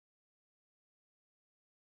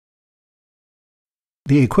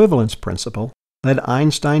The equivalence principle led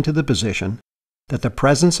Einstein to the position that the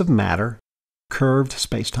presence of matter, curved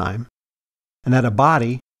spacetime, and that a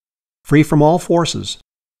body, free from all forces,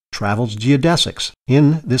 travels geodesics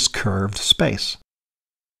in this curved space.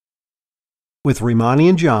 With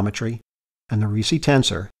Riemannian geometry and the Ricci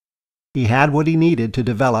tensor, he had what he needed to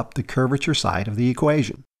develop the curvature side of the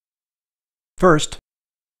equation. First,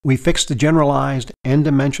 we fixed the generalized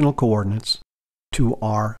n-dimensional coordinates to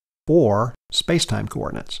our 4 spacetime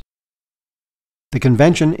coordinates. The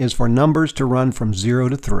convention is for numbers to run from 0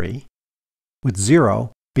 to 3, with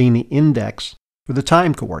 0 being the index for the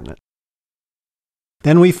time coordinate.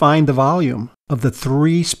 Then we find the volume of the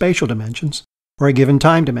 3 spatial dimensions for a given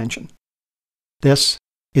time dimension. This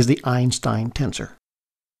is the Einstein tensor.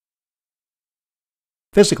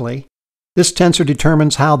 Physically, this tensor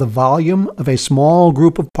determines how the volume of a small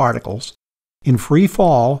group of particles in free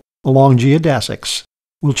fall along geodesics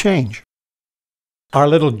will change. Our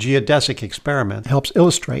little geodesic experiment helps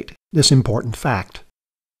illustrate this important fact.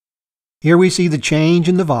 Here we see the change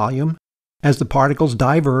in the volume as the particles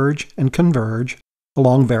diverge and converge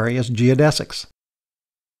along various geodesics.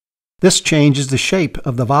 This changes the shape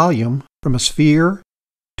of the volume from a sphere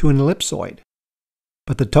to an ellipsoid,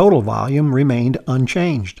 but the total volume remained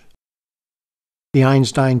unchanged. The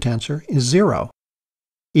Einstein tensor is 0,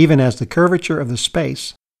 even as the curvature of the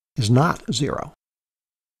space is not 0.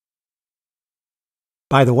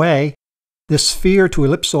 By the way, this sphere to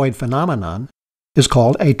ellipsoid phenomenon is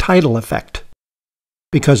called a tidal effect,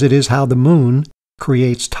 because it is how the moon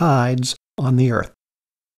creates tides on the Earth.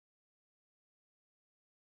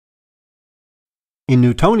 In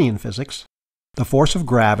Newtonian physics, the force of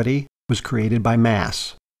gravity was created by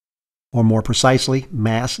mass, or more precisely,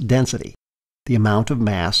 mass density, the amount of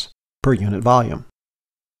mass per unit volume.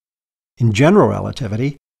 In general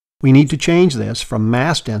relativity, we need to change this from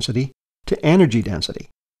mass density to energy density,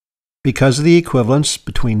 because of the equivalence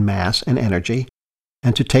between mass and energy,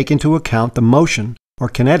 and to take into account the motion or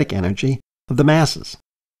kinetic energy of the masses.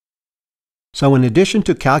 So in addition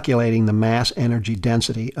to calculating the mass-energy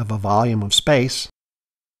density of a volume of space,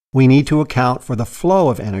 we need to account for the flow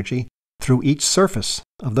of energy through each surface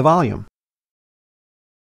of the volume.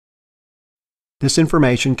 This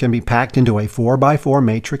information can be packed into a 4x4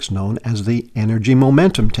 matrix known as the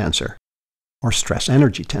energy-momentum tensor, or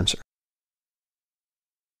stress-energy tensor.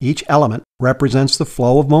 Each element represents the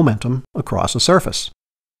flow of momentum across a surface.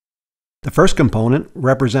 The first component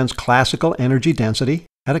represents classical energy density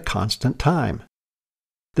at a constant time.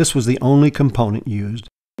 This was the only component used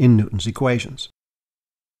in Newton's equations.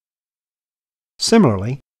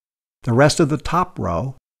 Similarly, the rest of the top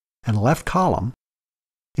row and left column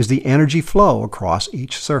is the energy flow across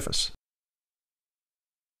each surface.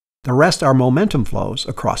 The rest are momentum flows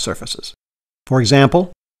across surfaces. For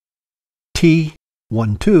example,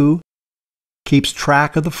 T12 keeps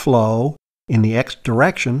track of the flow in the x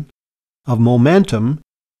direction of momentum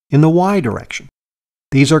in the y direction.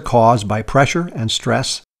 These are caused by pressure and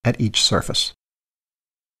stress at each surface.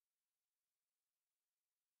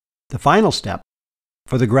 The final step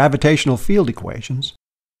for the gravitational field equations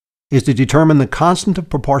is to determine the constant of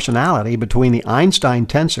proportionality between the Einstein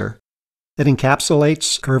tensor that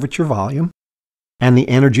encapsulates curvature volume and the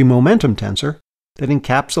energy-momentum tensor that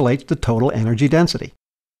encapsulates the total energy density.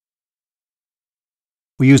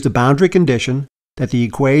 We use the boundary condition that the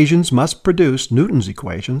equations must produce Newton's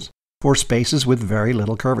equations for spaces with very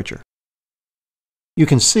little curvature. You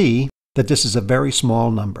can see that this is a very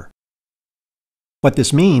small number. What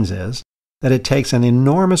this means is that it takes an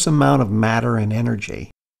enormous amount of matter and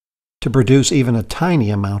energy to produce even a tiny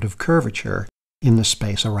amount of curvature in the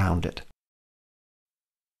space around it.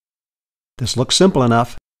 This looks simple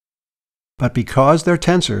enough, but because they're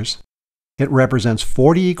tensors, it represents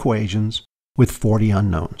 40 equations with 40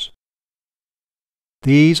 unknowns.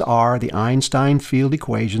 These are the Einstein field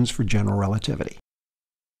equations for general relativity.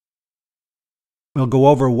 We'll go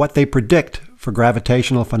over what they predict for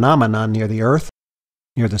gravitational phenomena near the Earth,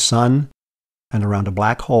 near the Sun, and around a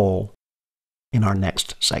black hole in our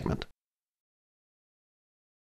next segment.